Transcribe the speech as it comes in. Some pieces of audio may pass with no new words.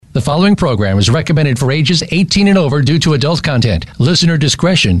The following program is recommended for ages 18 and over due to adult content. Listener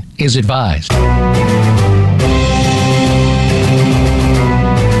discretion is advised.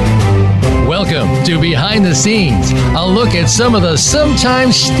 Welcome to Behind the Scenes, a look at some of the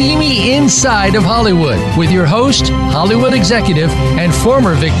sometimes steamy inside of Hollywood with your host, Hollywood executive, and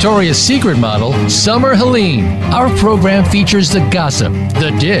former Victoria's Secret model, Summer Helene. Our program features the gossip,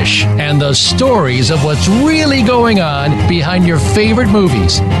 the dish, and the stories of what's really going on behind your favorite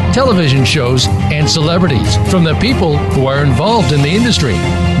movies, television shows, and celebrities from the people who are involved in the industry.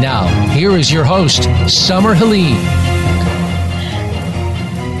 Now, here is your host, Summer Helene.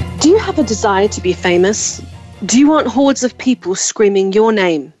 Do you have a desire to be famous? Do you want hordes of people screaming your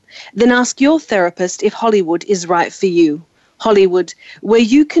name? Then ask your therapist if Hollywood is right for you. Hollywood, where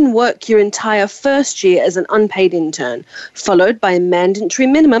you can work your entire first year as an unpaid intern, followed by a mandatory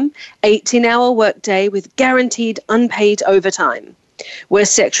minimum 18-hour workday with guaranteed unpaid overtime. Where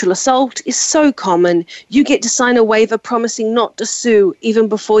sexual assault is so common, you get to sign a waiver promising not to sue even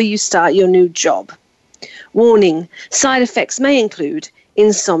before you start your new job. Warning, side effects may include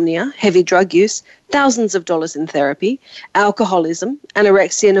insomnia, heavy drug use, thousands of dollars in therapy, alcoholism,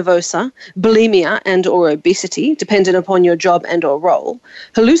 anorexia nervosa, bulimia and or obesity, dependent upon your job and or role,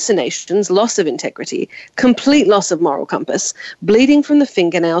 hallucinations, loss of integrity, complete loss of moral compass, bleeding from the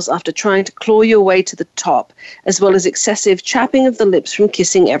fingernails after trying to claw your way to the top, as well as excessive chapping of the lips from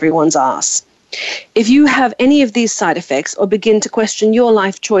kissing everyone's ass. If you have any of these side effects or begin to question your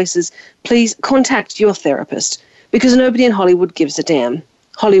life choices, please contact your therapist, because nobody in Hollywood gives a damn.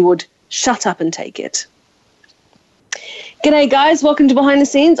 Hollywood, shut up and take it. G'day, guys. Welcome to Behind the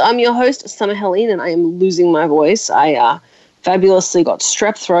Scenes. I'm your host, Summer Helene, and I am losing my voice. I fabulously got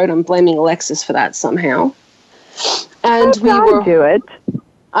strep throat. I'm blaming Alexis for that somehow. And do it.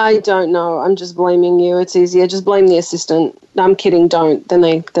 I don't know. I'm just blaming you. It's easier. Just blame the assistant. No, I'm kidding. Don't. Then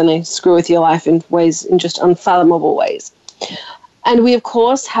they screw with your life in just unfathomable ways. And we, of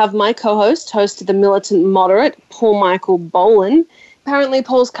course, have my co-host, host of the Militant Moderate, Paul Michael Boland. Apparently,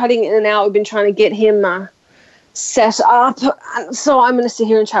 Paul's cutting in and out. We've been trying to get him set up. So I'm going to sit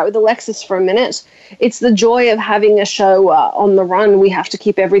here and chat with Alexis for a minute. It's the joy of having a show on the run. We have to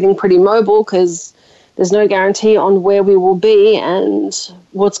keep everything pretty mobile because there's no guarantee on where we will be and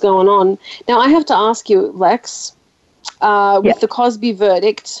what's going on. Now, I have to ask you, Lex, with the Cosby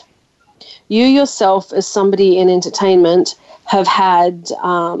verdict, you yourself as somebody in entertainment have had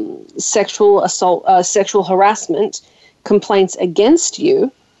sexual assault, sexual harassment complaints against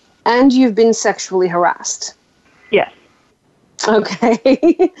you, and you've been sexually harassed. Yes. Okay.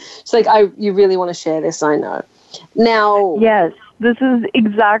 It's like, you really want to share this, I know. Now. Yes, this is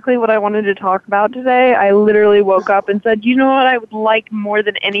exactly what I wanted to talk about today. I literally woke up and said, you know what, I would like more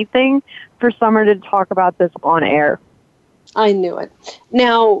than anything for Summer to talk about this on air. I knew it.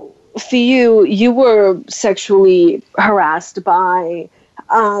 Now, for you, you were sexually harassed by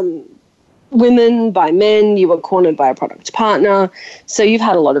women, by men. You were cornered by a product partner. So you've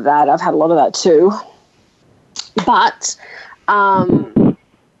had a lot of that. I've had a lot of that too. But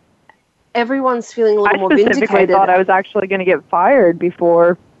everyone's feeling a little more vindicated. I specifically thought I was actually going to get fired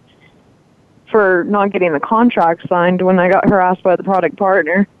before for not getting the contract signed when I got harassed by the product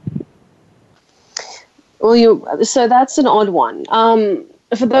partner. Well, so that's an odd one.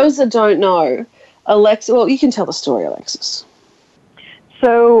 For those that don't know, Alexis, well, you can tell the story, Alexis.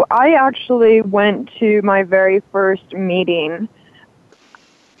 So I actually went to my very first meeting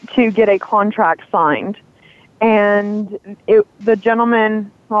to get a contract signed. And the gentleman,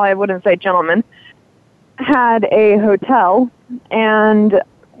 well, I wouldn't say gentleman, had a hotel, and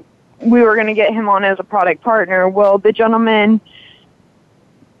we were going to get him on as a product partner. Well, the gentleman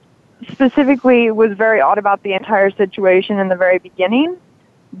specifically was very odd about the entire situation in the very beginning,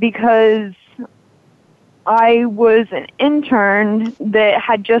 because I was an intern that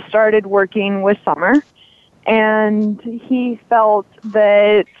had just started working with Summer, and he felt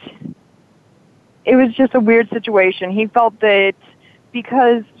that it was just a weird situation. He felt that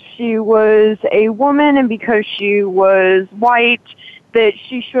because she was a woman and because she was white, that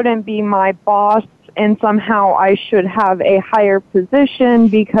she shouldn't be my boss, and somehow I should have a higher position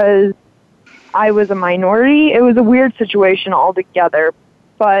because I was a minority. It was a weird situation altogether,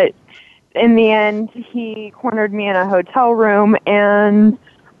 but in the end, he cornered me in a hotel room, and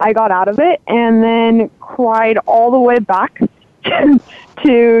I got out of it and then cried all the way back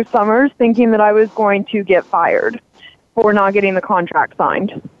to Summers, thinking that I was going to get fired for not getting the contract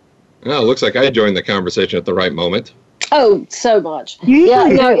signed. Well, it looks like I joined the conversation at the right moment. Oh, so much. Yeah,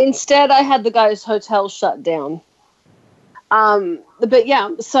 no, instead I had the guy's hotel shut down. But yeah,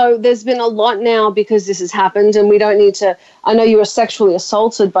 so there's been a lot now because this has happened, and we don't need to. I know you were sexually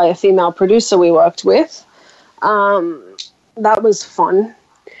assaulted by a female producer we worked with. That was fun.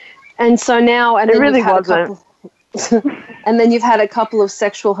 And so now, and It then really you've had wasn't. and then you've had a couple of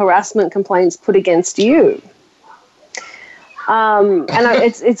sexual harassment complaints put against you.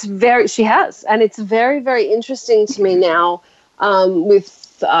 It's very, she has, and it's very, very interesting to me now.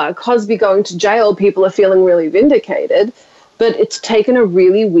 With Cosby going to jail, people are feeling really vindicated, but it's taken a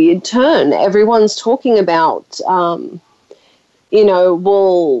really weird turn. Everyone's talking about, well,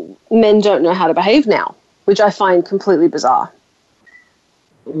 men don't know how to behave now, which I find completely bizarre.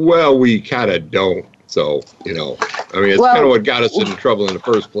 Well, we kind of don't. So, it's kind of what got us into trouble in the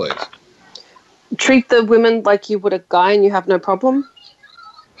first place. Treat the women like you would a guy and you have no problem?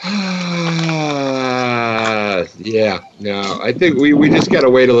 Yeah, no, I think we just got to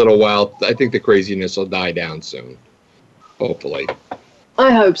wait a little while. I think the craziness will die down soon, hopefully.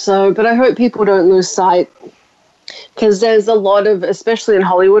 I hope so, but I hope people don't lose sight, because there's a lot of, especially in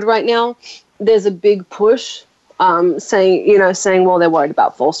Hollywood right now, there's a big push saying, well, they're worried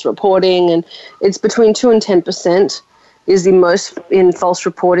about false reporting, and it's between 2 and 10% is the most in false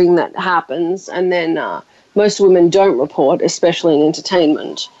reporting that happens, and then most women don't report, especially in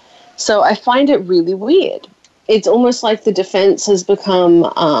entertainment. So I find it really weird. It's almost like the defense has become,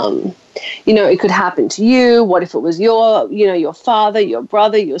 it could happen to you. What if it was your father, your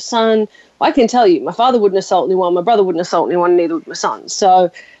brother, your son? Well, I can tell you, my father wouldn't assault anyone, my brother wouldn't assault anyone, neither would my son.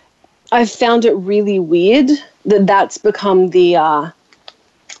 So I've found it really weird that that's become the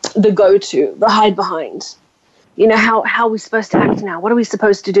go-to, the hide behind. How are we supposed to act now? What are we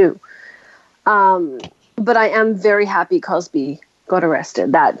supposed to do? But I am very happy Cosby got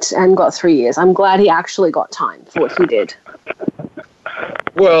arrested and got 3 years. I'm glad he actually got time for what he did.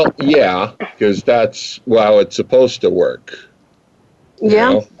 Well, yeah, because that's how it's supposed to work.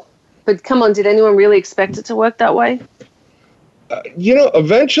 Yeah, but come on, did anyone really expect it to work that way?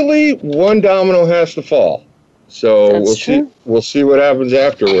 Eventually one domino has to fall. So we'll see what happens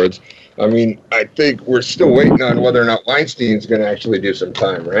afterwards. I mean, I think we're still waiting on whether or not Weinstein's going to actually do some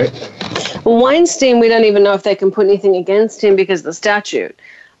time, right? Well, Weinstein, we don't even know if they can put anything against him because of the statute.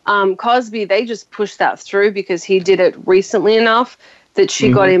 Cosby, they just pushed that through because he did it recently enough that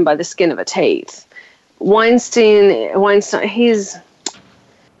she got in by the skin of her teeth. Weinstein, he's,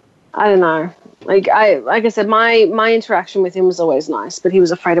 I don't know. Like I said, my interaction with him was always nice, but he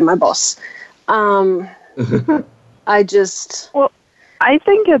was afraid of my boss. I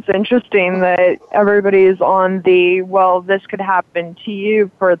think it's interesting that everybody's on this could happen to you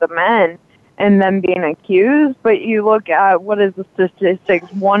for the men and them being accused, but you look at, what is the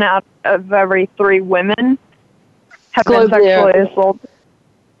statistics? 1 out of every 3 women have been sexually assaulted.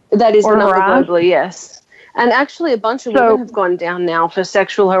 That is the number globally, yes. And actually a bunch of women have gone down now for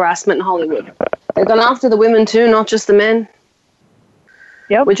sexual harassment in Hollywood. They've gone after the women too, not just the men.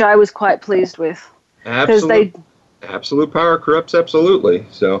 Yep. Which I was quite pleased with. Absolute power corrupts absolutely.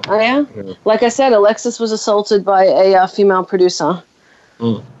 So. Oh yeah? Like I said, Alexis was assaulted by a female producer.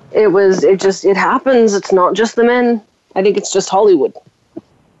 It happens. It's not just the men. I think it's just Hollywood.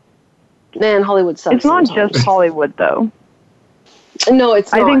 Man, Hollywood sucks. It's not just Hollywood though. No,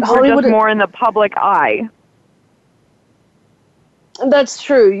 it's not. I think Hollywood we're just more in the public eye. That's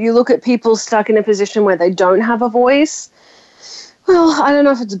true. You look at people stuck in a position where they don't have a voice. Well, I don't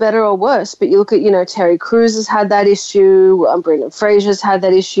know if it's better or worse, but you look at, Terry Crews has had that issue, Brendan Fraser's had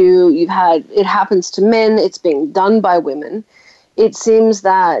that issue. It happens to men, it's being done by women. It seems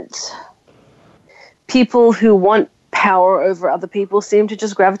that people who want power over other people seem to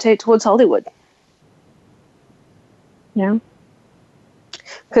just gravitate towards Hollywood. Yeah.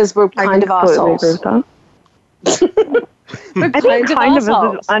 Because we're kind of assholes. I think kind of is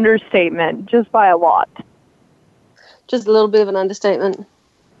an understatement, just by a lot. Just a little bit of an understatement.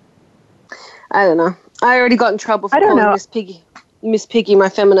 I don't know. I already got in trouble for calling Miss Piggy my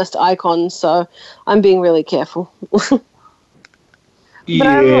feminist icon, so I'm being really careful.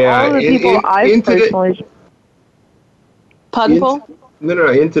 Yeah, all the people I've personally. Pardon, Paul? No.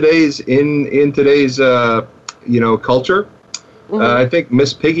 In today's culture, I think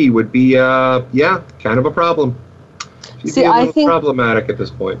Miss Piggy would be kind of a problem. She'd be a little problematic at this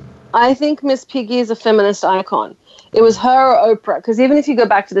point. I think Miss Piggy is a feminist icon. It was her or Oprah, because even if you go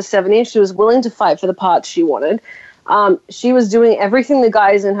back to the 70s, she was willing to fight for the parts she wanted. She was doing everything the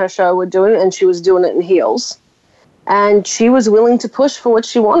guys in her show were doing, and she was doing it in heels. And she was willing to push for what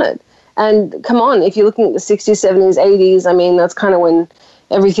she wanted. And come on, if you're looking at the 60s, 70s, 80s, I mean, that's kind of when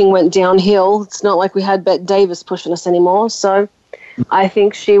everything went downhill. It's not like we had Bette Davis pushing us anymore. So I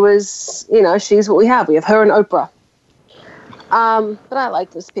think she was, she's what we have. We have her and Oprah. But I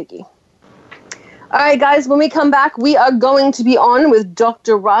like Miss Piggy. All right, guys, when we come back, we are going to be on with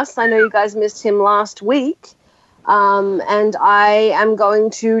Dr. Russ. I know you guys missed him last week, and I am going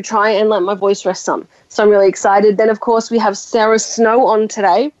to try and let my voice rest some. So I'm really excited. Then, of course, we have Sara Snow on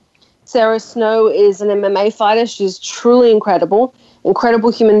today. Sara Snow is an MMA fighter. She's truly incredible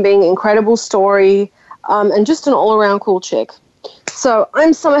human being, incredible story, and just an all-around cool chick. So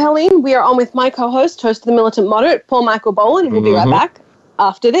I'm Summer Helene. We are on with my co-host, host of The Militant Moderate, Paul Michael Boland, and we'll be right back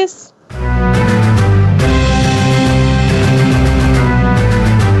after this.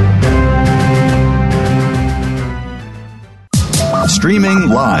 Streaming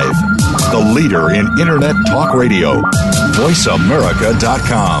live, the leader in Internet talk radio,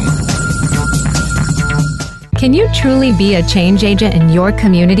 voiceamerica.com. Can you truly be a change agent in your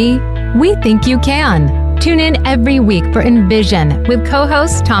community? We think you can. Tune in every week for Envision with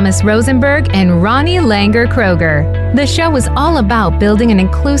co-hosts Thomas Rosenberg and Ronnie Langer-Kroger. The show is all about building an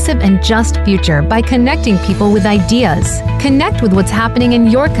inclusive and just future by connecting people with ideas. Connect with what's happening in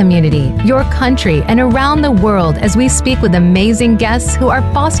your community, your country, and around the world as we speak with amazing guests who are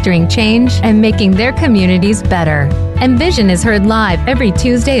fostering change and making their communities better. Envision is heard live every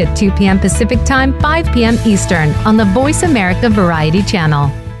Tuesday at 2 p.m. Pacific Time, 5 p.m. Eastern on the Voice America Variety Channel.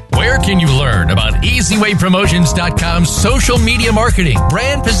 Where can you learn about EasywayPromotions.com's social media marketing,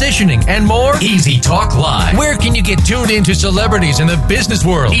 brand positioning, and more? Easy Talk Live. Where can you get tuned into celebrities in the business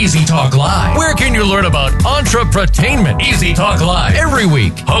world? Easy Talk Live. Where can you learn about entrepreneur-tainment? Easy Talk Live. Every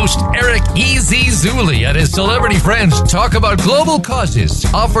week, host Eric E.Z. Zuli and his celebrity friends talk about global causes,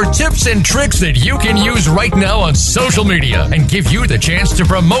 offer tips and tricks that you can use right now on social media, and give you the chance to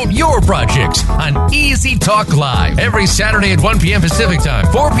promote your projects on Easy Talk Live. Every Saturday at 1 p.m. Pacific Time,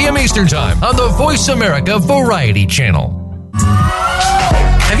 4 p.m. Eastern Time on the Voice America Variety Channel.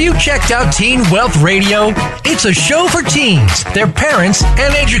 Have you checked out Teen Wealth Radio? It's a show for teens, their parents,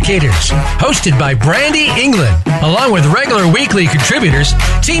 and educators. Hosted by Brandy England. Along with regular weekly contributors,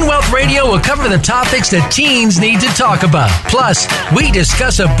 Teen Wealth Radio will cover the topics that teens need to talk about. Plus, we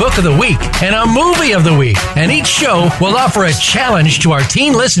discuss a book of the week and a movie of the week. And each show will offer a challenge to our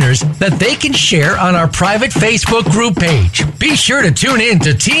teen listeners that they can share on our private Facebook group page. Be sure to tune in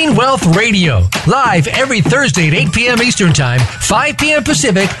to Teen Wealth Radio, live every Thursday at 8 p.m. Eastern Time, 5 p.m.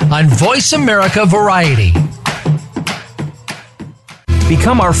 Pacific, on Voice America Variety.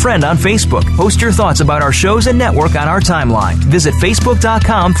 Become our friend on Facebook. Post your thoughts about our shows and network on our timeline. Visit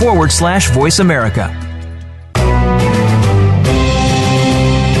Facebook.com/Voice America.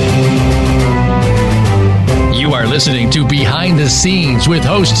 You are listening to Behind the Scenes with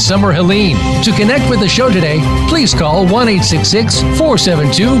host Summer Helene. To connect with the show today, please call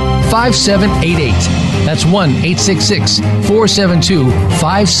 1-866-472-5788. That's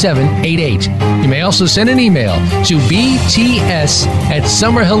 1-866-472-5788. You may also send an email to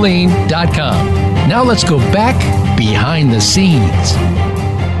bts@summerhelene.com. Now let's go back behind the scenes.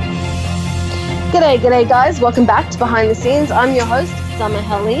 G'day guys. Welcome back to Behind the Scenes. I'm your host, Summer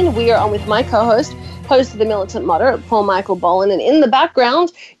Helene. We are on with my co-host, host of The Militant Moderate, Paul Michael Boland. And in the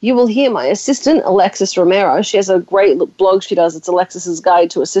background, you will hear my assistant, Alexis Romero. She has a great blog she does. It's Alexis's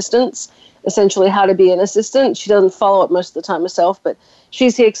Guide to Assistants, essentially how to be an assistant. She doesn't follow it most of the time herself, but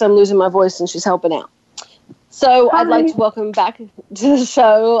she's here because I'm losing my voice and she's helping out. So Hi. I'd like to welcome back to the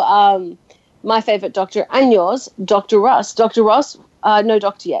show my favorite doctor and yours, Dr. Russ. Dr. Russ, no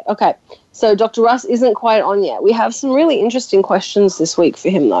doctor yet. Okay. So Dr. Russ isn't quite on yet. We have some really interesting questions this week for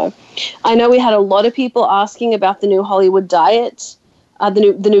him, though. I know we had a lot of people asking about the new Hollywood diet,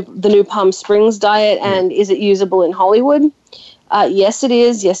 the new Palm Springs diet, and is it usable in Hollywood? Yes, it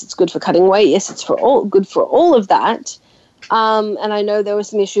is. Yes, it's good for cutting weight. Yes, it's good for all of that. And I know there were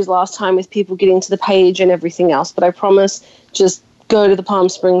some issues last time with people getting to the page and everything else, but I promise, just go to the Palm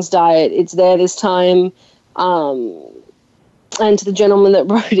Springs diet. It's there this time. And to the gentleman that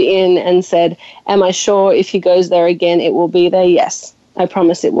wrote in and said, am I sure if he goes there again, it will be there? Yes, I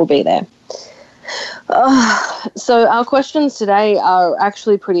promise it will be there. So our questions today are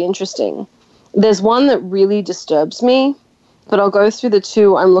actually pretty interesting. There's one that really disturbs me, but I'll go through the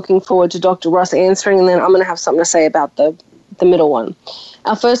two I'm looking forward to Dr. Russ answering, and then I'm going to have something to say about the middle one.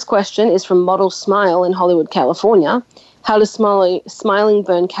 Our first question is from Model Smile in Hollywood, California. How does smiling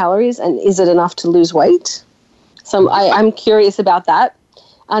burn calories, and is it enough to lose weight? So I'm curious about that.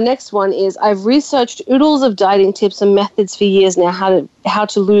 Our next one is, I've researched oodles of dieting tips and methods for years now how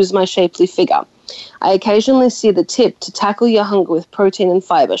to lose my shapely figure. I occasionally see the tip to tackle your hunger with protein and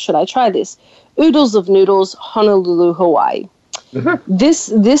fiber. Should I try this? Oodles of Noodles, Honolulu, Hawaii. Mm-hmm.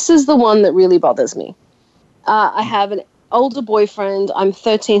 This is the one that really bothers me. I have older boyfriend. I'm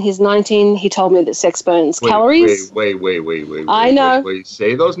 13. He's 19. He told me that sex burns calories. Wait. I know. Wait.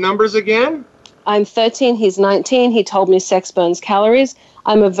 Say those numbers again? I'm 13. He's 19. He told me sex burns calories.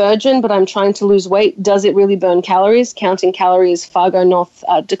 I'm a virgin, but I'm trying to lose weight. Does it really burn calories? Counting calories, Fargo, North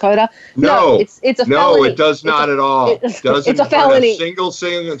Dakota. No, it's a felony. No, it does not at all. It doesn't. It's a felony.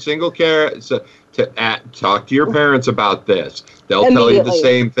 Single carrot. Talk to your parents about this. They'll tell you the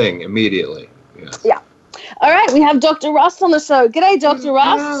same thing immediately. Yes. Yeah. All right, we have Dr. Russ on the show. G'day, Dr.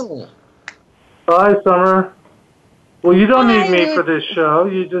 Russ. Hi, Summer. Well, you don't need me for this show.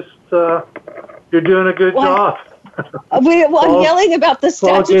 You just, you're doing a good job. I'm yelling about the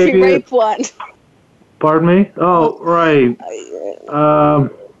statutory rape one. Pardon me? Oh, right.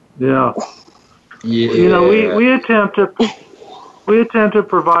 Yeah. You know, we attempt to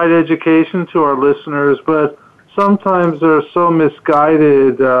provide education to our listeners, but sometimes they're so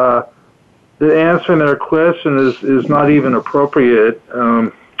misguided that answering their question is not even appropriate.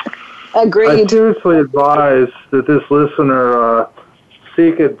 Agreed. I seriously advise that this listener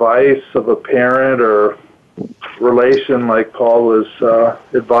seek advice of a parent or relation, like Paul was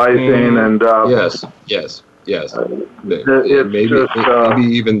advising, and yes. Maybe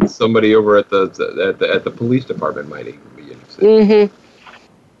even somebody over at the police department might even be interested. Mm-hmm.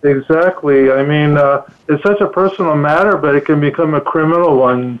 Exactly. I mean, it's such a personal matter, but it can become a criminal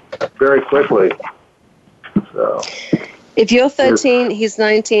one very quickly. So, if you're 13, he's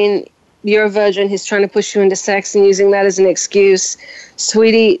 19, you're a virgin, he's trying to push you into sex and using that as an excuse,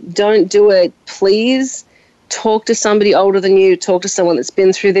 sweetie, don't do it. Please talk to somebody older than you. Talk to someone that's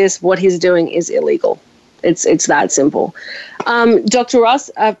been through this. What he's doing is illegal. It's that simple. Dr.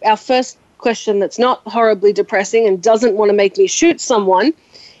 Russ, our first question that's not horribly depressing and doesn't want to make me shoot someone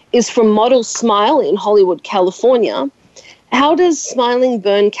is from Model Smile in Hollywood, California. How does smiling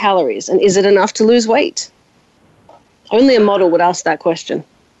burn calories, and is it enough to lose weight? Only a model would ask that question.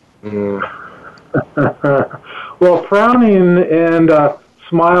 Well, frowning and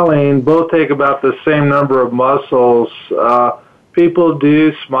smiling both take about the same number of muscles. People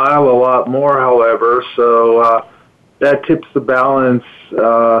do smile a lot more, however, so that tips the balance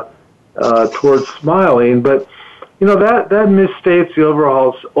towards smiling. But you know, that misstates the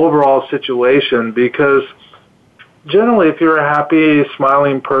overall situation, because generally, if you're a happy,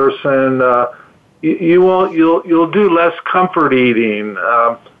 smiling person, you'll do less comfort eating.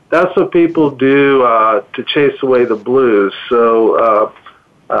 That's what people do to chase away the blues. So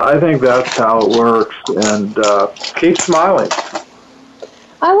I think that's how it works, and keep smiling.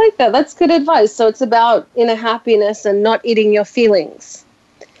 I like that. That's good advice. So it's about inner happiness and not eating your feelings.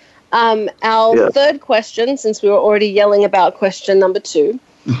 Our third question, since we were already yelling about question number 2,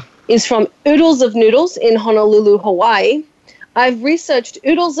 is from Oodles of Noodles in Honolulu, Hawaii. I've researched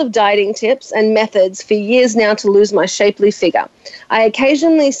oodles of dieting tips and methods for years now to lose my shapely figure. I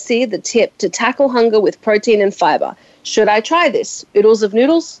occasionally see the tip to tackle hunger with protein and fiber. Should I try this? Oodles of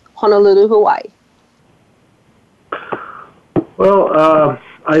Noodles, Honolulu, Hawaii. Well,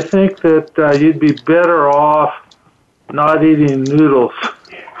 I think that you'd be better off not eating noodles.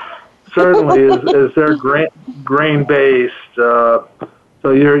 Certainly, as they're grain-based, so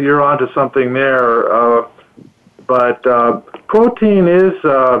you're onto something there. But protein is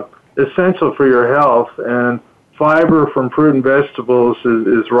essential for your health, and fiber from fruit and vegetables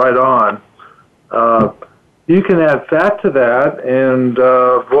is right on. You can add fat to that, and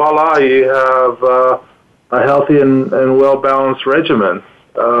voila, you have a healthy and well-balanced regimen.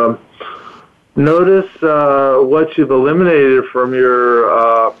 Notice what you've eliminated from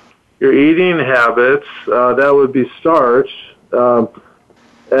your eating habits. That would be starch.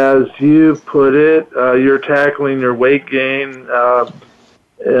 As you put it, you're tackling your weight gain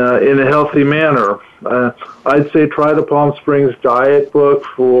in a healthy manner. I'd say try the Palm Springs diet book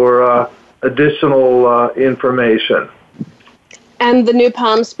for additional information. And the new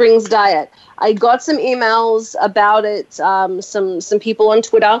Palm Springs diet. I got some emails about it, some people on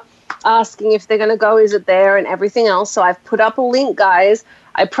Twitter asking if they're going to go, is it there, and everything else. So I've put up a link, guys.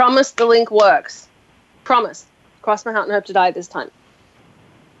 I promise the link works. Promise. Cross my heart and hope to die this time.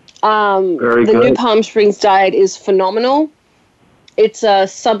 The new Palm Springs diet is phenomenal. It's a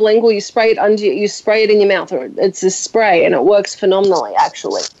sublingual. You spray it in your mouth, or it's a spray, and it works phenomenally,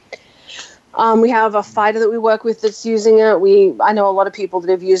 actually. We have a fighter that we work with that's using it. I know a lot of people that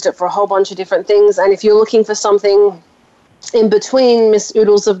have used it for a whole bunch of different things. And if you're looking for something in between Miss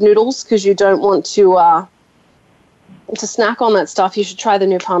Oodles of Noodles, because you don't want to snack on that stuff, you should try the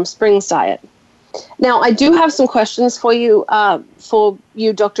new Palm Springs diet. Now, I do have some questions for you,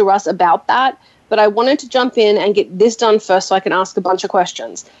 Dr. Russ, about that, but I wanted to jump in and get this done first so I can ask a bunch of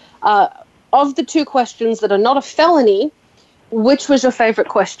questions. Of the 2 questions that are not a felony, which was your favorite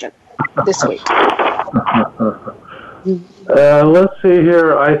question this week? Let's see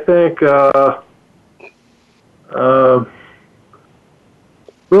here. I think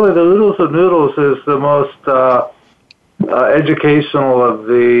really the Oodles of Noodles is the most educational of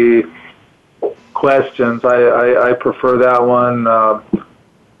the questions. I prefer that one.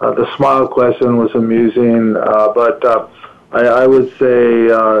 The smile question was amusing, but I would say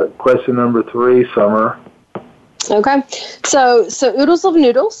question number 3, Summer. Okay, so Oodles of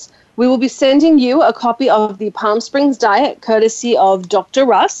Noodles, we will be sending you a copy of the Palm Springs Diet, courtesy of Dr.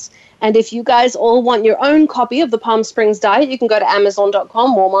 Russ. And if you guys all want your own copy of the Palm Springs Diet, you can go to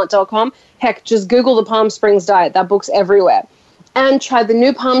Amazon.com, Walmart.com. Heck, just Google the Palm Springs Diet. That book's everywhere. And try the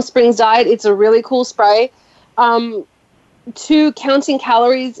new Palm Springs Diet. It's a really cool spray. 2 counting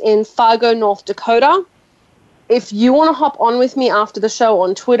calories in Fargo, North Dakota. If you want to hop on with me after the show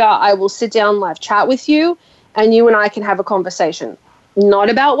on Twitter, I will sit down live chat with you, and you and I can have a conversation. Not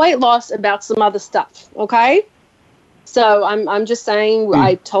about weight loss, about some other stuff, okay? So I'm just saying,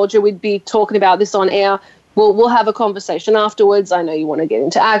 I told you we'd be talking about this on air. We'll have a conversation afterwards. I know you want to get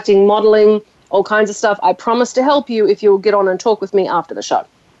into acting, modeling, all kinds of stuff. I promise to help you if you'll get on and talk with me after the show.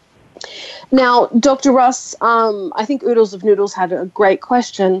 Now, Dr. Russ, I think Oodles of Noodles had a great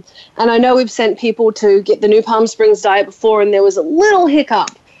question. And I know we've sent people to get the new Palm Springs Diet before, and there was a little hiccup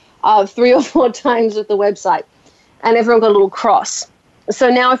 3 or 4 times with the website. And everyone got a little cross. So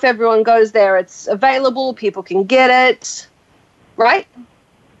now if everyone goes there, it's available, people can get it, right?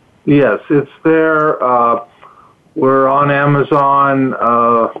 Yes, it's there. We're on Amazon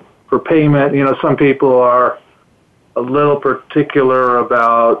for payment. You know, some people are a little particular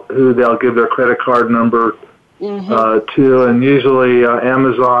about who they'll give their credit card number to, and usually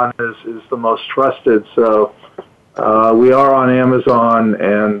Amazon is the most trusted. So we are on Amazon,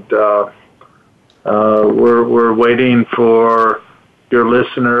 and we're waiting for your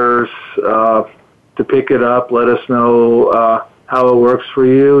listeners to pick it up. Let us know how it works for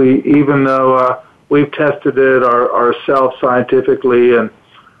you, even though we've tested it ourselves scientifically. And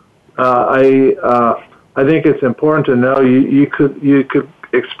I think it's important to know you could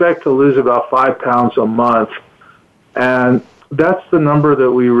expect to lose about 5 pounds a month, and that's the number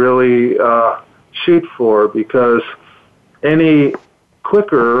that we really shoot for, because any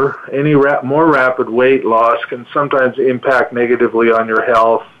more rapid weight loss can sometimes impact negatively on your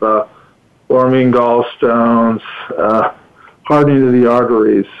health, forming gallstones, hardening of the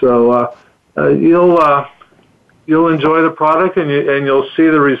arteries. So you'll enjoy the product, and you'll see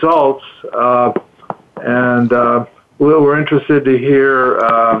the results. And we're interested to hear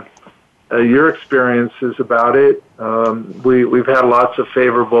your experiences about it. We've had lots of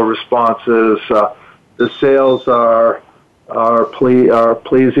favorable responses. The sales are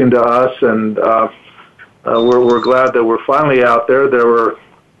pleasing to us, and we're glad that we're finally out there. There were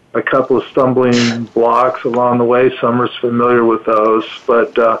a couple of stumbling blocks along the way. Summer's familiar with those,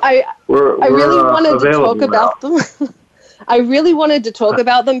 but I really wanted to talk about them. I really wanted to talk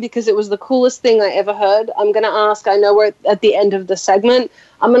about them because it was the coolest thing I ever heard. I'm going to ask, I know we're at the end of the segment,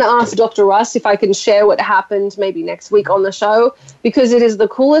 I'm going to ask Dr. Russ if I can share what happened maybe next week on the show, because it is the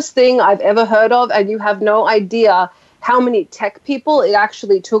coolest thing I've ever heard of, and you have no idea how many tech people it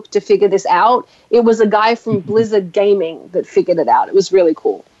actually took to figure this out. It was a guy from Blizzard Gaming that figured it out. It was really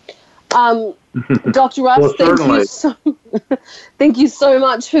cool. Dr. Russ, well, thank you so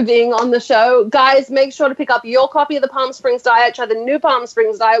much for being on the show. Guys, make sure to pick up your copy of the Palm Springs Diet. Try the new Palm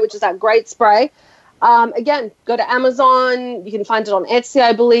Springs Diet, which is that great spray. Again, go to Amazon. You can find it on Etsy,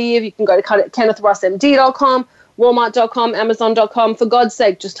 I believe. You can go to KennethRussMD.com, Walmart.com, Amazon.com. For God's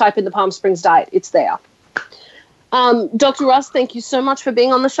sake, just type in the Palm Springs Diet. It's there. Dr. Russ, thank you so much for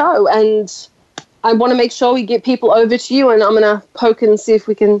being on the show. And I want to make sure we get people over to you, and I'm going to poke and see if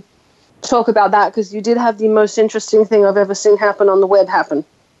we can talk about that, because you did have the most interesting thing I've ever seen happen on the web happen.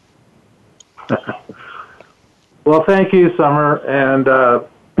 Well, thank you, Summer, and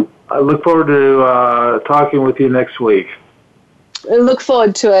I look forward to talking with you next week. I look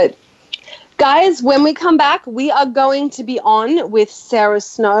forward to it. Guys, when we come back, we are going to be on with Sara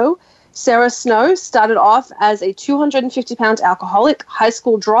Snow. Sara Snow started off as a 250-pound alcoholic high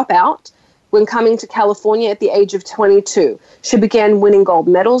school dropout when coming to California at the age of 22. She began winning gold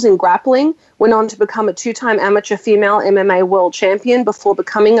medals in grappling, went on to become a 2-time amateur female MMA world champion before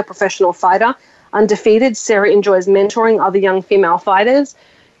becoming a professional fighter. Undefeated, Sara enjoys mentoring other young female fighters.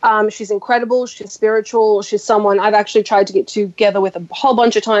 She's incredible. She's spiritual. She's someone I've actually tried to get together with a whole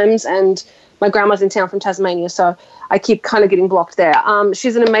bunch of times, and my grandma's in town from Tasmania, so I keep kind of getting blocked there.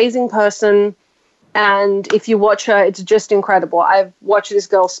 She's an amazing person, and if you watch her, it's just incredible. I've watched this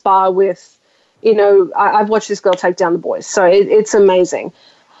girl spar with I've watched this girl take down the boys. So it's amazing.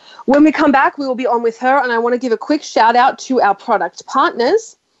 When we come back, we will be on with her, and I want to give a quick shout out to our product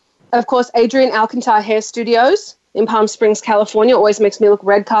partners. Of course, Adrian Alcantara Hair Studios in Palm Springs, California, always makes me look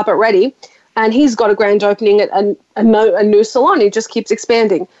red carpet ready. And he's got a grand opening at a new salon. He just keeps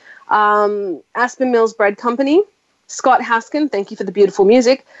expanding. Aspen Mills Bread Company. Scott Haskin, thank you for the beautiful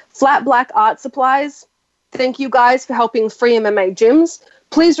music. Flat Black Art Supplies. Thank you guys for helping free MMA gyms.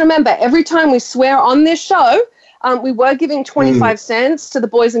 Please remember, every time we swear on this show, we were giving 25 cents to the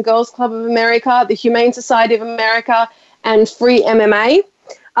Boys and Girls Club of America, the Humane Society of America, and Free MMA.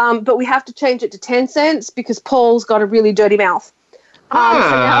 But we have to change it to 10 cents because Paul's got a really dirty mouth.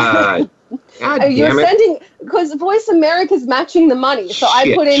 You're sending, because Voice America's matching the money. So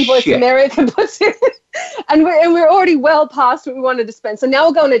I put in Voice America, puts in, and we're already well past what we wanted to spend. So now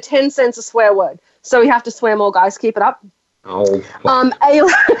we're going to 10 cents a swear word. So we have to swear more, guys. Keep it up. Oh.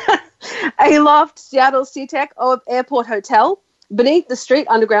 Aloft, Seattle SeaTech Airport Hotel, Beneath the Street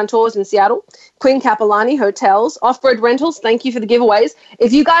Underground Tours in Seattle, Queen Capilani Hotels, Off-Road Rentals, thank you for the giveaways.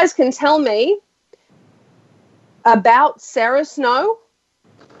 If you guys can tell me about Sara Snow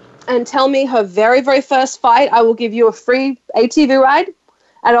and tell me her very, very first fight, I will give you a free ATV ride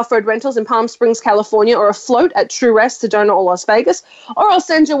at Off-Road Rentals in Palm Springs, California, or a float at True Rest, Sedona, or Las Vegas, or I'll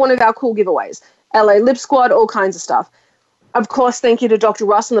send you one of our cool giveaways. LA Lip Squad, all kinds of stuff. Of course, thank you to Dr.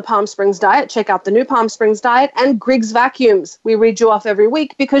 Ross and the Palm Springs Diet. Check out the new Palm Springs Diet and Griggs Vacuums. We read you off every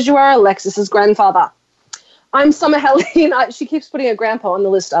week because you are Alexis's grandfather. I'm Summer Helene. She keeps putting her grandpa on the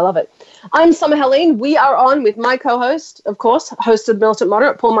list. I love it. I'm Summer Helene. We are on with my co-host, of course, host of Militant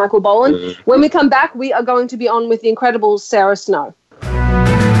Moderate, Paul Michael Boland. When we come back, we are going to be on with the incredible Sara Snow.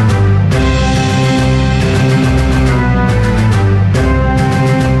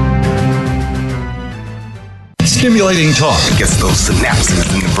 Stimulating talk gets those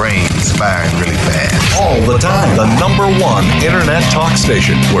synapses in the brain firing really fast. All the time. The #1 internet talk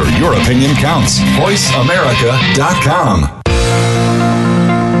station where your opinion counts. VoiceAmerica.com.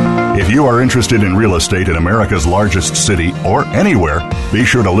 If you are interested in real estate in America's largest city or anywhere, be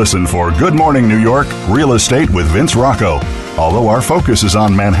sure to listen for Good Morning New York, Real Estate with Vince Rocco. Although our focus is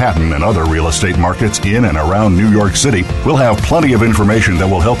on Manhattan and other real estate markets in and around New York City, we'll have plenty of information that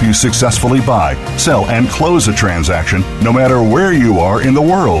will help you successfully buy, sell, and close a transaction no matter where you are in the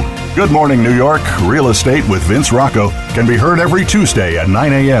world. Good Morning New York, Real Estate with Vince Rocco can be heard every Tuesday at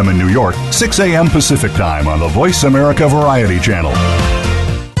 9 a.m. in New York, 6 a.m. Pacific Time on the Voice America Variety Channel.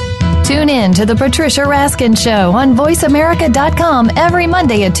 Tune in to The Patricia Raskin Show on VoiceAmerica.com every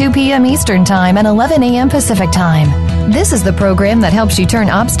Monday at 2 p.m. Eastern Time and 11 a.m. Pacific Time. This is the program that helps you turn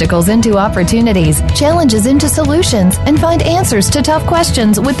obstacles into opportunities, challenges into solutions, and find answers to tough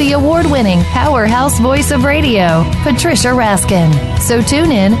questions with the award-winning powerhouse voice of radio, Patricia Raskin. So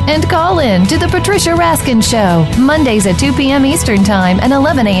tune in and call in to The Patricia Raskin Show, Mondays at 2 p.m. Eastern Time and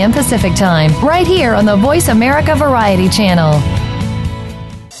 11 a.m. Pacific Time, right here on the Voice America Variety Channel.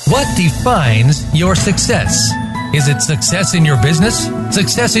 What defines your success? Is it success in your business?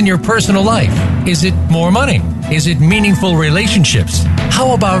 Success in your personal life? Is it more money? Is it meaningful relationships?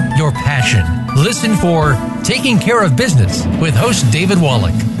 How about your passion? Listen for Taking Care of Business with host David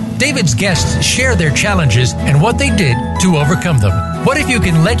Wallach. David's guests share their challenges and what they did to overcome them. What if you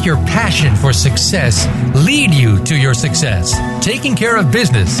can let your passion for success lead you to your success? Taking Care of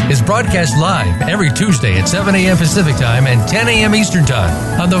Business is broadcast live every Tuesday at 7 a.m. Pacific Time and 10 a.m. Eastern Time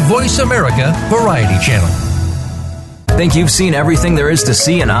on the Voice America Variety Channel. Think you've seen everything there is to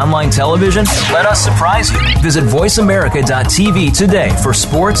see in online television? Let us surprise you. Visit voiceamerica.tv today for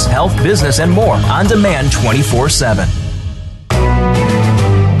sports, health, business, and more on demand 24/7.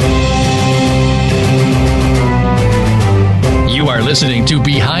 You are listening to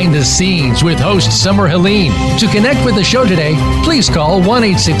Behind the Scenes with host Summer Helene. To connect with the show today, please call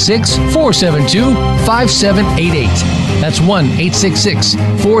 1-866-472-5788. That's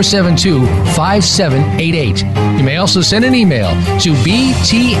 1-866-472-5788. You may also send an email to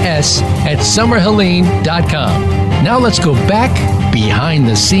bts@summerhelene.com. Now let's go back behind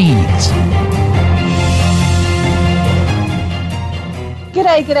the scenes.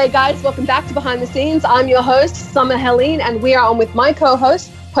 G'day guys, welcome back to Behind the Scenes. I'm your host, Summer Helene, and we are on with my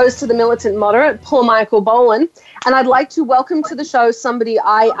co-host, host of the Militant Moderate, Paul Michael Boland. And I'd like to welcome to the show somebody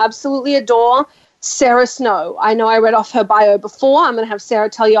I absolutely adore, Sara Snow. I know I read off her bio before. I'm going to have Sara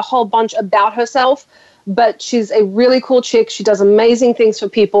tell you a whole bunch about herself, but she's a really cool chick. She does amazing things for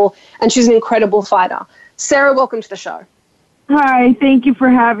people, and she's an incredible fighter. Sara, welcome to the show. Hi, thank you for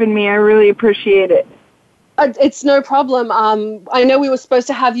having me. I really appreciate it. It's no problem. I know we were supposed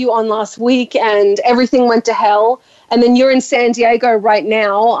to have you on last week and everything went to hell And then you're in San Diego right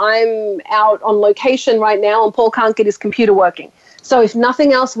now. I'm out on location right now, and Paul can't get his computer working. So if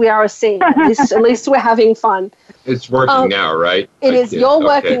nothing else, we are a scene. At least we're having fun. It's working now, right? It is. You're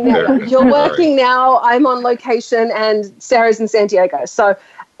working now. You're working now. I'm on location, and Sarah's in San Diego. So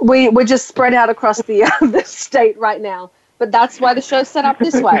we're just spread out across the state right now. But that's why the show's set up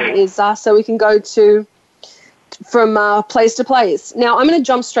this way, is so we can go from place to place. Now, I'm going to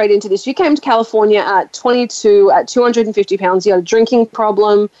jump straight into this. You came to California at 22, at 250 pounds. You had a drinking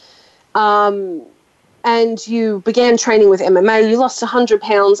problem, and you began training with MMA. You lost 100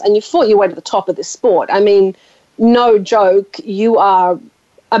 pounds, and you fought your way to the top of this sport. I mean, no joke, you are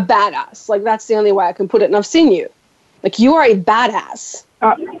a badass. Like, that's the only way I can put it, and I've seen you. Like, you are a badass.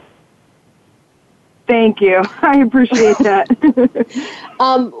 Thank you. I appreciate that.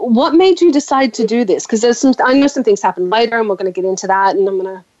 What made you decide to do this? Because I know some things happened later, and we're going to get into that, and I'm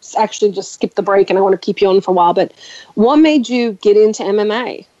going to actually just skip the break, and I want to keep you on for a while. But what made you get into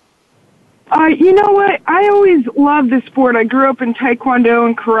MMA? You know what? I always loved the sport. I grew up in Taekwondo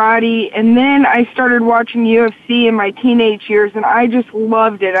and karate, and then I started watching UFC in my teenage years, and I just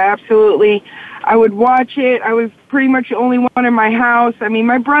loved it. I would watch it. I was pretty much the only one in my house. I mean,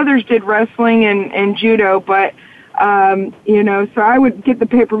 my brothers did wrestling and judo, but, so I would get the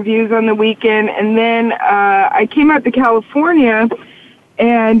pay-per-views on the weekend. And then I came out to California,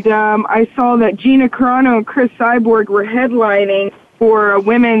 and I saw that Gina Carano and Chris Cyborg were headlining for a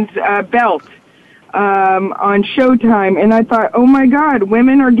women's belt on Showtime. And I thought, oh, my God,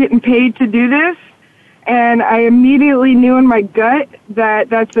 women are getting paid to do this? And I immediately knew in my gut that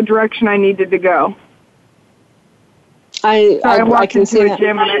that's the direction I needed to go. I walked into a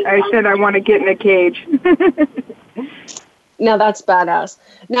gym and I said, I want to get in a cage. Now, that's badass.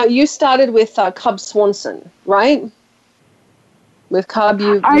 Now, you started with Cub Swanson, right? With Cub,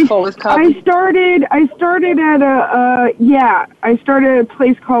 you fought with Cub? I started at a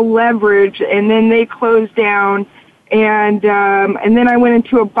place called Leverage, and then they closed down, and then I went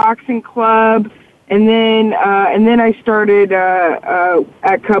into a boxing club. And then I started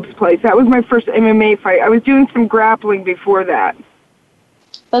at Cub's place. That was my first MMA fight. I was doing some grappling before that.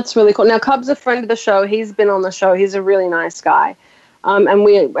 That's really cool. Now, Cub's a friend of the show. He's been on the show. He's a really nice guy, and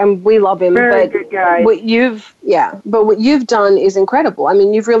we love him. Very good guy. What you've done is incredible. I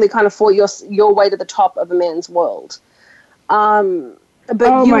mean, you've really kind of fought your way to the top of a man's world. But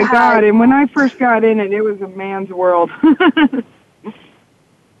oh my God! And when I first got in it, it was a man's world.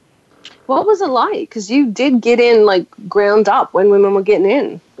 What was it like? Because you did get in, like, ground up when women were getting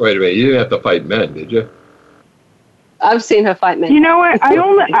in. Wait a minute. You didn't have to fight men, did you? I've seen her fight men. You know what?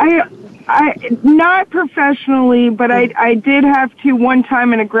 I not professionally, but I did have to one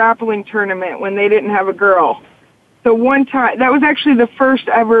time in a grappling tournament when they didn't have a girl. So one time, that was actually the first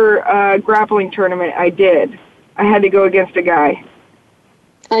ever grappling tournament I did. I had to go against a guy.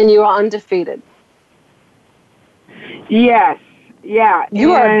 And you were undefeated. Yes. Yeah,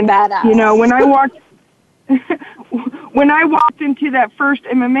 you are a badass. You know, when I walked into that first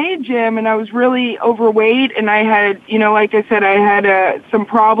MMA gym, and I was really overweight, and I had, like I said, I had some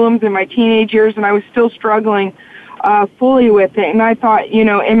problems in my teenage years, and I was still struggling fully with it. And I thought,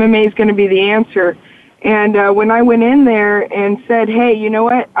 MMA is going to be the answer. And when I went in there and said, hey, you know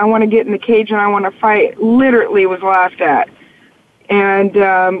what, I want to get in the cage and I want to fight, literally was laughed at. And,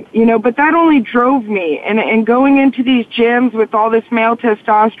 but that only drove me. And going into these gyms with all this male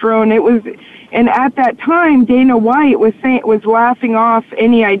testosterone, and at that time, Dana White was laughing off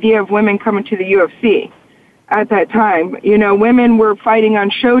any idea of women coming to the UFC at that time. Women were fighting on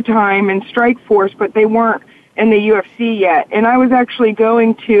Showtime and Strikeforce, but they weren't in the UFC yet. And I was actually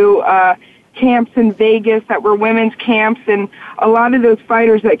going to camps in Vegas that were women's camps, and a lot of those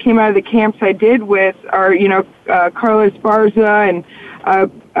fighters that came out of the camps I did with are, Carla Esparza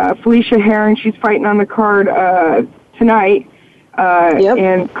and Felicia Herring. She's fighting on the card tonight.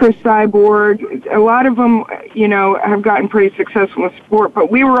 And Chris Cyborg. A lot of them, have gotten pretty successful in sport.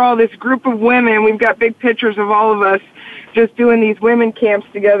 But we were all this group of women. We've got big pictures of all of us just doing these women camps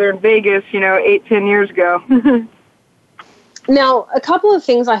together in Vegas, 8-10 years ago. Now, a couple of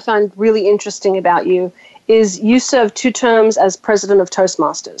things I find really interesting about you is you served 2 terms as president of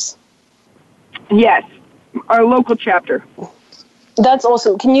Toastmasters. Yes, our local chapter. That's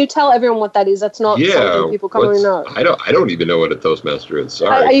awesome. Can you tell everyone what that is? That's not something people commonly know. I don't even know what a Toastmaster is.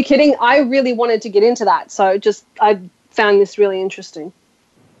 Sorry. Are you kidding? I really wanted to get into that, so I found this really interesting.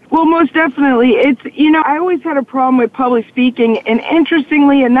 Well, most definitely. It's, I always had a problem with public speaking, and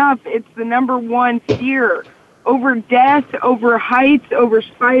interestingly enough, it's the number one fear. Over death, over heights, over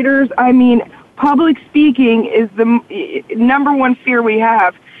spiders. I mean, public speaking is the number one fear we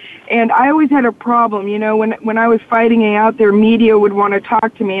have. And I always had a problem, you know, when I was fighting it out there, media would want to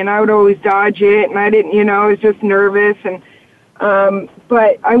talk to me, and I would always dodge it, and I didn't, you know, I was just nervous. And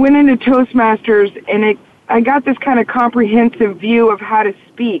but I went into Toastmasters, and I got this kind of comprehensive view of how to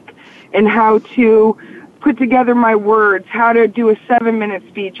speak and how to put together my words, how to do a 7-minute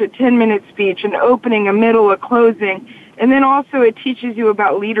speech, a 10-minute speech, an opening, a middle, a closing. And then also it teaches you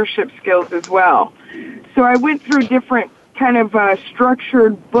about leadership skills as well. So I went through different kind of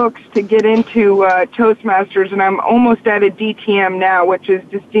structured books to get into Toastmasters, and I'm almost at a DTM now, which is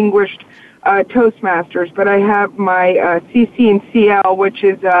Distinguished Toastmasters. But I have my CC and CL, which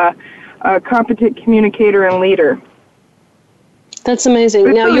is Competent Communicator and Leader. That's amazing.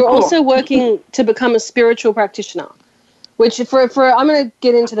 It's now, really you're cool. also working to become a spiritual practitioner, which for I'm going to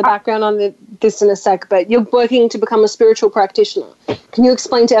get into the background on this in a sec, but you're working to become a spiritual practitioner. Can you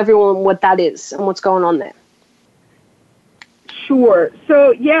explain to everyone what that is and what's going on there? Sure.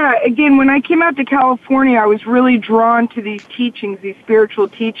 So, yeah, again, when I came out to California, I was really drawn to these teachings, these spiritual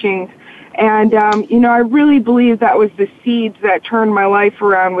teachings. And, you know, I really believe that was the seeds that turned my life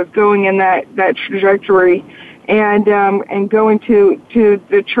around, was going in that trajectory and going to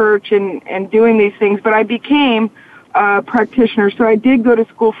the church and doing these things. But I became a practitioner. So I did go to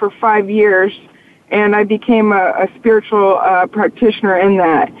school for 5 years, and I became a spiritual practitioner in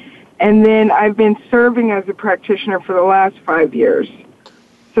that. And then I've been serving as a practitioner for the last 5 years.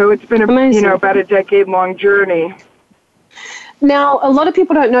 So it's been about a decade-long journey. Now, a lot of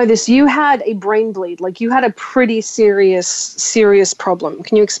people don't know this. You had a brain bleed. Like, you had a pretty serious problem.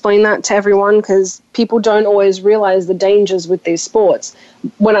 Can you explain that to everyone? Because people don't always realize the dangers with these sports.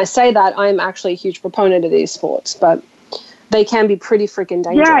 When I say that, I'm actually a huge proponent of these sports, but they can be pretty freaking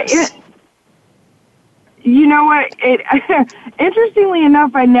dangerous. Yeah, you know what? Interestingly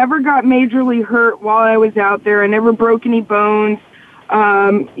enough, I never got majorly hurt while I was out there. I never broke any bones.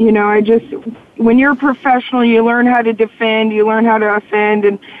 You know, when you're a professional, you learn how to defend, you learn how to offend,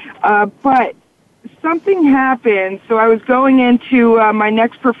 and but something happened. So I was going into my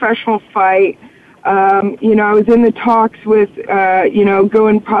next professional fight. You know, I was in the talks with, you know,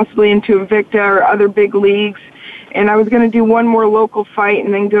 going possibly into Invicta or other big leagues, and I was going to do one more local fight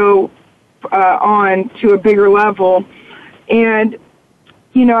and then go on to a bigger level. And,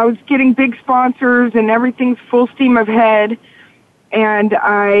 you know, I was getting big sponsors and everything's full steam ahead. And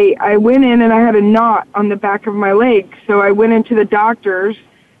I went in and I had a knot on the back of my leg. So I went into the doctors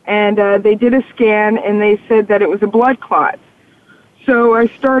and they did a scan and they said that it was a blood clot. So I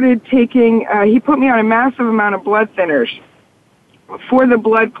started taking, he put me on a massive amount of blood thinners. For the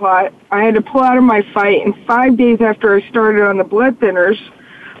blood clot, I had to pull out of my fight, and 5 days after I started on the blood thinners,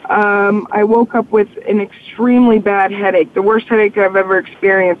 I woke up with an extremely bad headache, the worst headache I've ever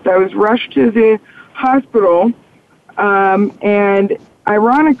experienced. I was rushed to the hospital, and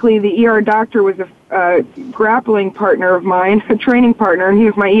ironically, the ER doctor was a grappling partner of mine, a training partner, and he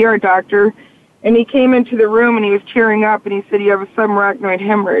was my ER doctor, and he came into the room and he was tearing up, and he said, "You have a subarachnoid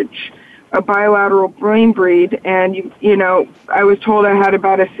hemorrhage, a bilateral brain bleed," and, you know, I was told I had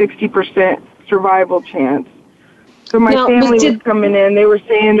about a 60% survival chance. So my family was coming in. They were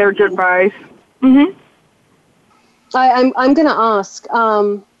saying their goodbyes. Mm-hmm. I'm going to ask,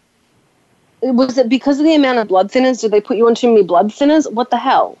 was it because of the amount of blood thinners? Did they put you on too many blood thinners? What the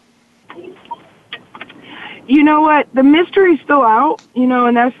hell? You know what? The mystery's still out, you know,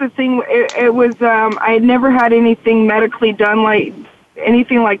 and that's the thing. It was, I had never had anything medically done like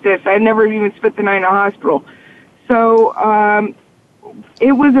anything like this. I had never even spent the night in a hospital. So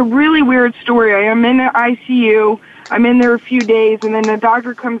it was a really weird story. I am in the ICU. I'm in there a few days, and then the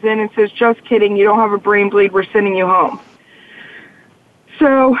doctor comes in and says, "Just kidding, you don't have a brain bleed, we're sending you home."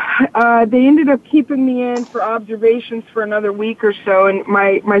 So they ended up keeping me in for observations for another week or so, and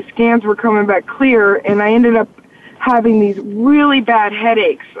my scans were coming back clear, and I ended up having these really bad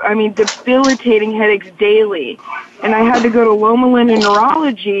headaches. I mean, debilitating headaches daily. And I had to go to Loma Linda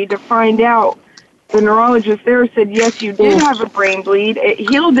Neurology to find out. The neurologist there said, "Yes, you did have a brain bleed. It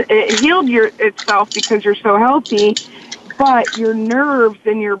healed itself because you're so healthy, but your nerves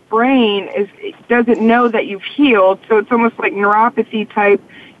and your brain doesn't know that you've healed, so it's almost like neuropathy type.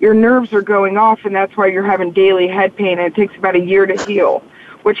 Your nerves are going off, and that's why you're having daily head pain, and it takes about a year to heal,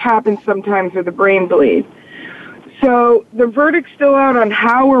 which happens sometimes with a brain bleed." So the verdict's still out on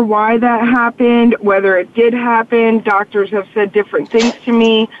how or why that happened, whether it did happen. Doctors have said different things to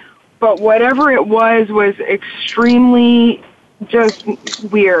me. But whatever it was extremely just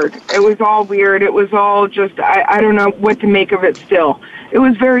weird. It was all weird. It was all just, I don't know what to make of it still. It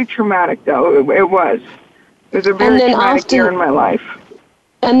was very traumatic, though. It was. It was a very traumatic year in my life.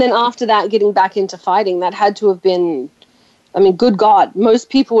 And then after that, getting back into fighting, that had to have been I mean, good God, most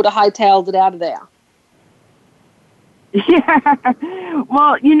people would have hightailed it out of there. Yeah.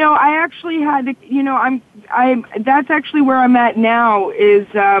 Well, I actually had to, that's actually where I'm at now is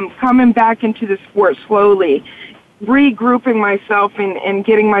coming back into the sport slowly, regrouping myself and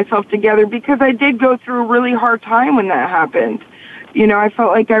getting myself together because I did go through a really hard time when that happened. I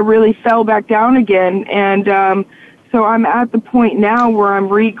felt like I really fell back down again. And so I'm at the point now where I'm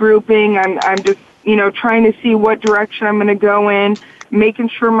regrouping. I'm just, trying to see what direction I'm going to go in, making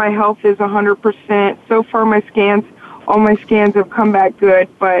sure my health is 100%. So far all my scans have come back good,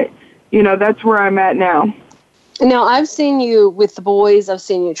 but, that's where I'm at now. Now, I've seen you with the boys. I've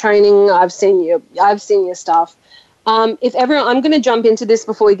seen you training. I've seen your stuff. I'm going to jump into this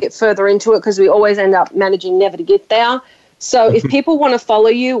before we get further into it because we always end up managing never to get there. So if people want to follow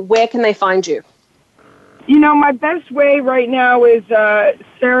you, where can they find you? My best way right now is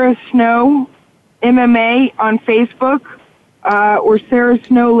Sara Snow MMA on Facebook or Sara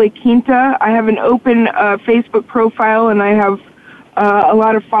Snow La Quinta. I have an open Facebook profile, and I have a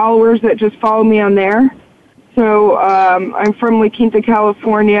lot of followers that just follow me on there. So I'm from La Quinta,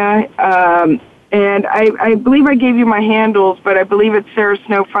 California, and I believe I gave you my handles, but I believe it's Sara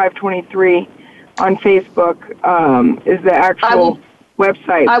Snow 523 on Facebook is the actual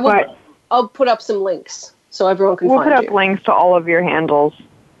website. I'll put up some links so everyone can find you. We'll put up links to all of your handles.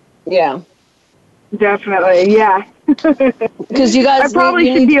 Yeah. Definitely, yeah. Because you guys I probably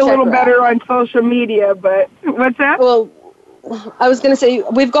should be a little better on social media, but what's that? Well, I was going to say,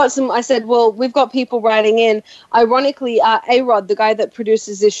 we've got people writing in. Ironically, A-Rod, the guy that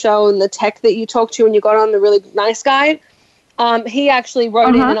produces this show and the tech that you talked to and you got on, the really nice guy, he actually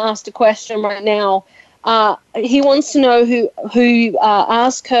wrote in and asked a question right now. He wants to know who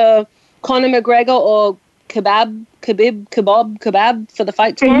asked her Conor McGregor or Khabib for the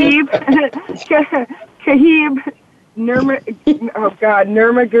fight tomorrow. Khabib. Nurmagomedov.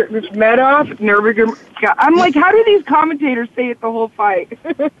 I'm like, how do these commentators say it the whole fight?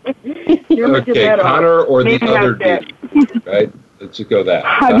 Okay, Connor or the other dude, right? Let's just go that.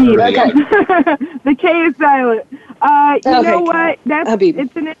 The K is silent. You know what?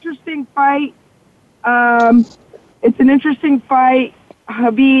 It's an interesting fight. It's an interesting fight.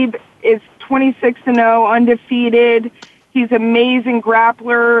 Khabib is 26-0, undefeated. He's an amazing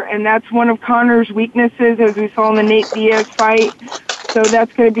grappler, and that's one of Conor's weaknesses, as we saw in the Nate Diaz fight. So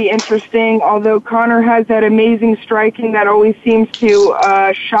that's going to be interesting. Although Conor has that amazing striking that always seems to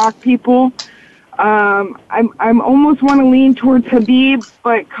shock people. I'm almost want to lean towards Khabib,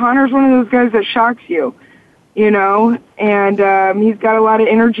 but Conor's one of those guys that shocks you, and he's got a lot of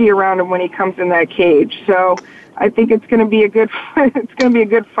energy around him when he comes in that cage. So I think it's going to be a good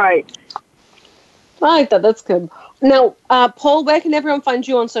fight. I like that. That's good. Now, Paul, where can everyone find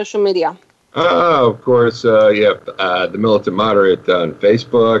you on social media? Of course, the Militant Moderate on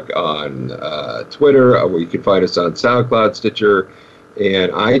Facebook, on Twitter. You can find us on SoundCloud, Stitcher,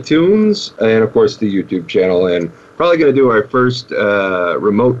 and iTunes, and of course the YouTube channel. And probably going to do our first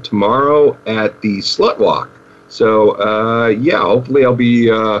remote tomorrow at the Slut Walk. So, hopefully I'll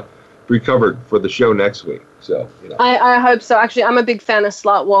be recovered for the show next week. So, I hope so. Actually, I'm a big fan of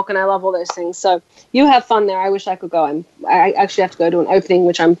Slut Walk, and I love all those things. So you have fun there. I wish I could go. I actually have to go to an opening,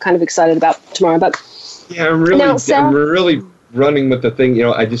 which I'm kind of excited about tomorrow. But yeah, I'm really running with the thing.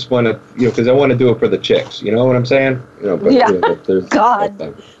 I just want to, because I want to do it for the chicks. You know what I'm saying? There's God.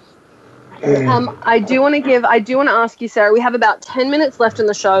 I do want to ask you, Sarah. We have about 10 minutes left in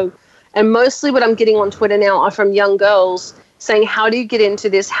the show, and mostly what I'm getting on Twitter now are from young girls saying, "How do you get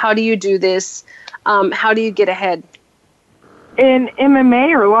into this? How do you do this? How do you get ahead?" In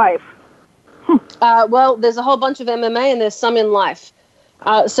MMA or life? Well, there's a whole bunch of MMA and there's some in life.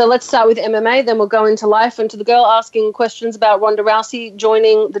 So let's start with MMA, then we'll go into life and to the girl asking questions about Ronda Rousey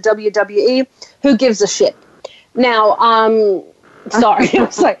joining the WWE. Who gives a shit? Now, sorry, I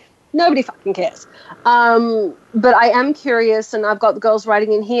was like, nobody fucking cares. But I am curious, and I've got the girls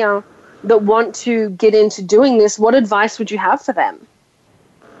writing in here that want to get into doing this. What advice would you have for them?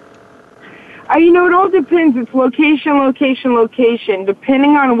 It all depends. It's location.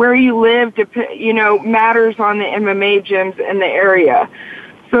 Depending on where you live, matters on the MMA gyms in the area.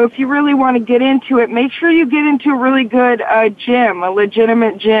 So if you really want to get into it, make sure you get into a really good gym, a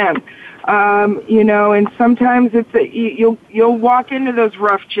legitimate gym. And sometimes you'll walk into those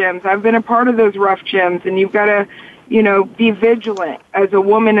rough gyms. I've been a part of those rough gyms, and you've got to, be vigilant as a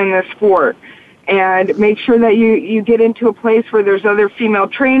woman in the sport. And make sure that you get into a place where there's other female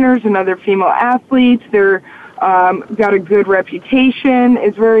trainers and other female athletes. They're got a good reputation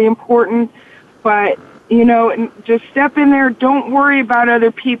is very important. But, just step in there. Don't worry about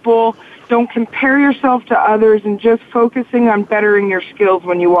other people. Don't compare yourself to others, and just focusing on bettering your skills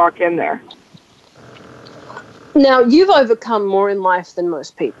when you walk in there. Now, you've overcome more in life than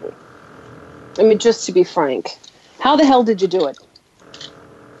most people. I mean, just to be frank. How the hell did you do it?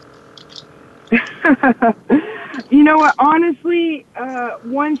 You know what? Honestly,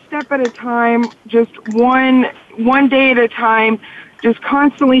 one step at a time, just one day at a time, just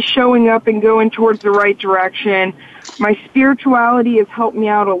constantly showing up and going towards the right direction. My spirituality has helped me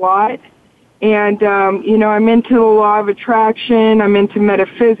out a lot. And, I'm into the law of attraction. I'm into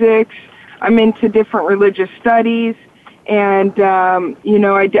metaphysics. I'm into different religious studies. And,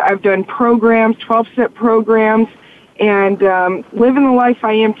 I've done programs, 12-step programs. And living the life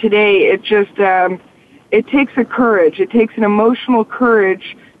I am today, it just, it takes a courage. It takes an emotional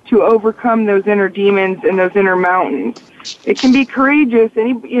courage to overcome those inner demons and those inner mountains. It can be courageous.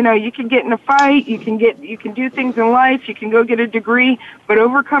 You can get in a fight. You can do things in life. You can go get a degree. But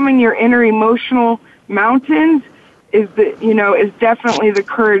overcoming your inner emotional mountains is definitely the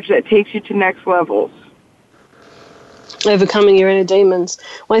courage that takes you to next levels. Overcoming your inner demons.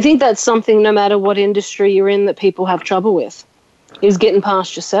 Well, I think that's something, no matter what industry you're in, that people have trouble with, is getting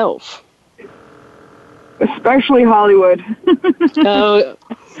past yourself. Especially Hollywood. Oh,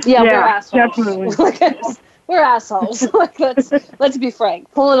 yeah, we're assholes. Definitely. We're assholes. Let's be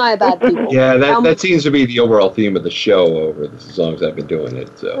frank. Paul and I are bad people. Yeah, that seems to be the overall theme of the show over as long as I've been doing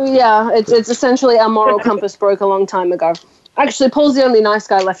it. So. Yeah, it's essentially our moral compass broke a long time ago. Actually, Paul's the only nice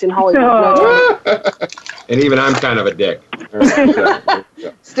guy left in Hollywood. No. And even I'm kind of a dick.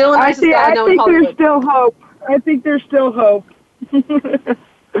 Still a nice guy I know in Hollywood. I think there's still hope.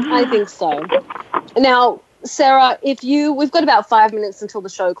 I think so. Now, Sarah, we've got about 5 minutes until the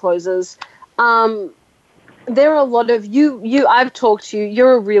show closes. There are a lot of I've talked to you.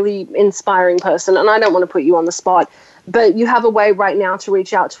 You're a really inspiring person, and I don't want to put you on the spot, but you have a way right now to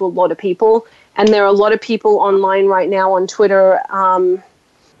reach out to a lot of people. And there are a lot of people online right now on Twitter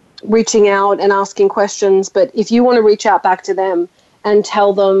reaching out and asking questions. But if you want to reach out back to them and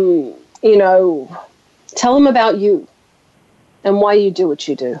tell them about you and why you do what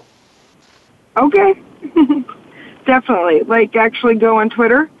you do. Okay. Definitely. Like actually go on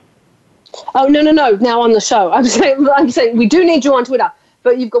Twitter? Oh, no. Now on the show. I'm saying we do need you on Twitter.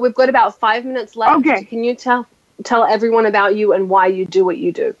 But we've got about 5 minutes left. Okay. Can you tell everyone about you and why you do what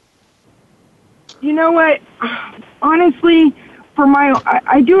you do? You know what? Honestly,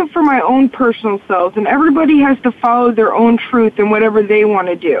 I do it for my own personal selves, and everybody has to follow their own truth and whatever they want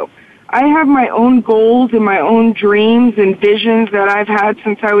to do. I have my own goals and my own dreams and visions that I've had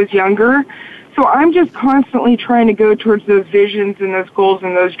since I was younger. So I'm just constantly trying to go towards those visions and those goals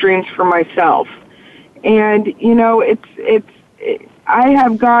and those dreams for myself. And, I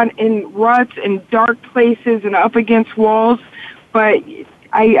have gone in ruts and dark places and up against walls, but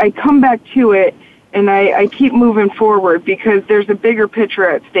I come back to it and I keep moving forward because there's a bigger picture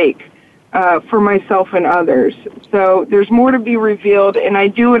at stake for myself and others. So there's more to be revealed, and I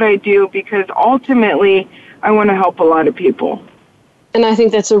do what I do because ultimately I want to help a lot of people. And I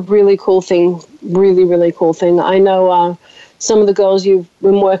think that's a really cool thing, really, really cool thing. I know some of the girls you've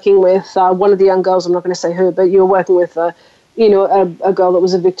been working with, one of the young girls, I'm not going to say who, but you're working with a girl that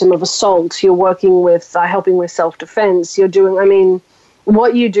was a victim of assault. You're working with, helping with self-defense. You're doing,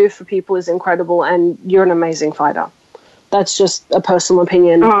 what you do for people is incredible, and you're an amazing fighter. That's just a personal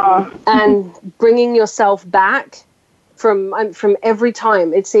opinion. And bringing yourself back from every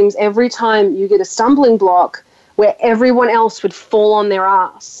time, it seems every time you get a stumbling block where everyone else would fall on their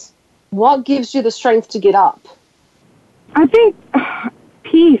ass. What gives you the strength to get up? I think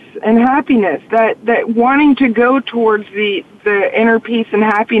peace and happiness, that wanting to go towards the inner peace and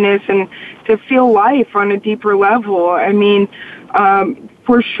happiness and to feel life on a deeper level.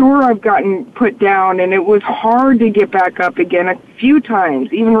 For sure I've gotten put down, and it was hard to get back up again a few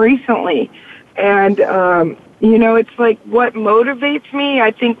times, even recently. And, it's like what motivates me.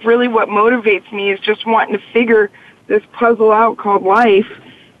 I think really what motivates me is just wanting to figure this puzzle out called life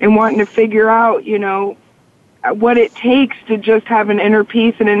and wanting to figure out, what it takes to just have an inner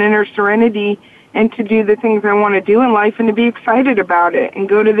peace and an inner serenity and to do the things I want to do in life and to be excited about it and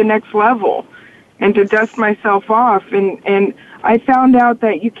go to the next level and to dust myself off. And I found out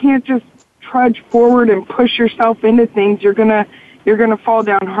that you can't just trudge forward and push yourself into things. You're gonna fall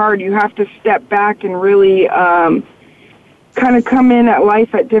down hard. You have to step back and really kind of come in at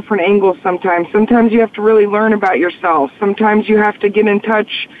life at different angles sometimes. Sometimes you have to really learn about yourself. Sometimes you have to get in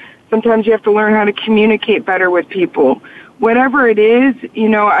touch. Sometimes you have to learn how to communicate better with people. Whatever it is,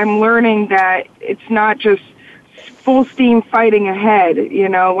 I'm learning that it's not just full steam fighting ahead.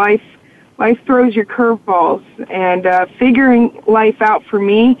 Life life throws you curveballs, and figuring life out for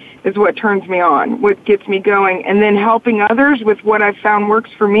me is what turns me on, what gets me going, and then helping others with what I've found works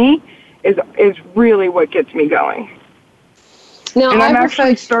for me is really what gets me going. Now, and I'm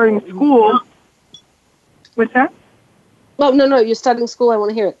actually starting school. What's that? Oh, no, you're starting school. I want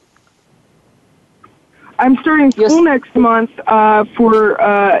to hear it. I'm starting school next month I'm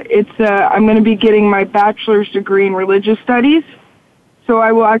going to be getting my bachelor's degree in religious studies. So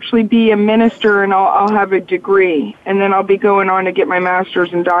I will actually be a minister, and I'll have a degree, and then I'll be going on to get my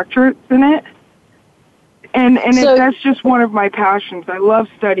master's and doctorates in it. And that's just one of my passions. I love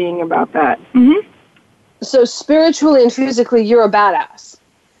studying about that. Mm-hmm. So spiritually and physically, you're a badass.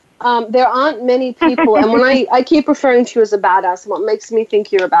 There aren't many people, and when I keep referring to you as a badass, what makes me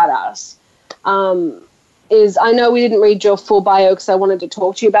think you're a badass is, I know we didn't read your full bio because I wanted to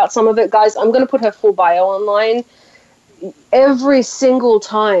talk to you about some of it. Guys, I'm going to put her full bio online. Every single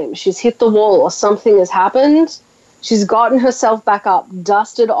time she's hit the wall or something has happened, she's gotten herself back up,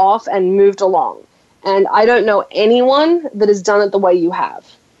 dusted off, and moved along. And I don't know anyone that has done it the way you have.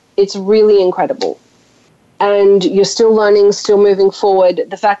 It's really incredible. And you're still learning, still moving forward.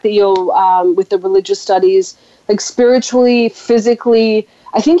 The fact that you're with the religious studies, like spiritually, physically,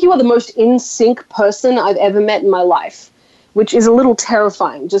 I think you are the most in sync person I've ever met in my life, which is a little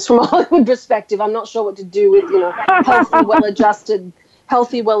terrifying just from a Hollywood perspective. I'm not sure what to do with,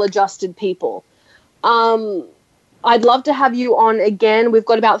 healthy, well-adjusted people. I'd love to have you on again. We've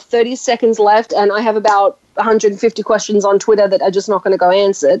got about 30 seconds left, and I have about 150 questions on Twitter that are just not going to go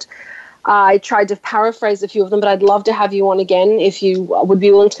answered. I tried to paraphrase a few of them, but I'd love to have you on again if you would be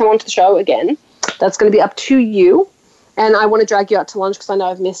willing to come onto the show again. That's going to be up to you. And I want to drag you out to lunch because I know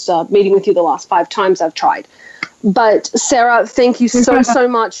I've missed meeting with you the last 5 times I've tried. But Sara, thank you so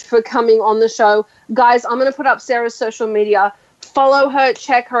much for coming on the show. Guys, I'm going to put up Sara's social media. Follow her,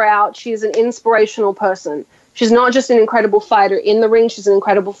 check her out. She's an inspirational person. She's not just an incredible fighter in the ring, she's an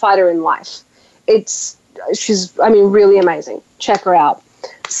incredible fighter in life. She's really amazing. Check her out.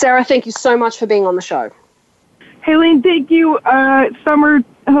 Sara, thank you so much for being on the show. Helene, thank you.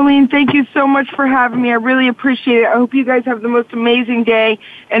 Helene, thank you so much for having me. I really appreciate it. I hope you guys have the most amazing day.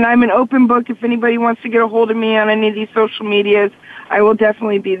 And I'm an open book. If anybody wants to get a hold of me on any of these social medias, I will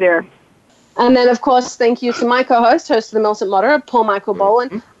definitely be there. And then, of course, thank you to my host of the Militant Moderate, Paul Michael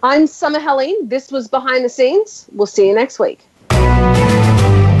Boland. I'm Summer Helene. This was Behind the Scenes. We'll see you next week.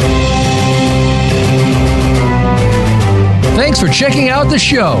 Thanks for checking out the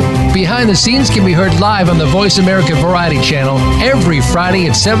show. Behind the Scenes can be heard live on the Voice America Variety Channel every Friday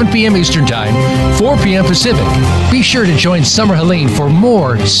at 7 p.m. Eastern Time, 4 p.m. Pacific. Be sure to join Summer Helene for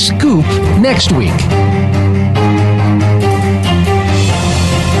more Scoop next week.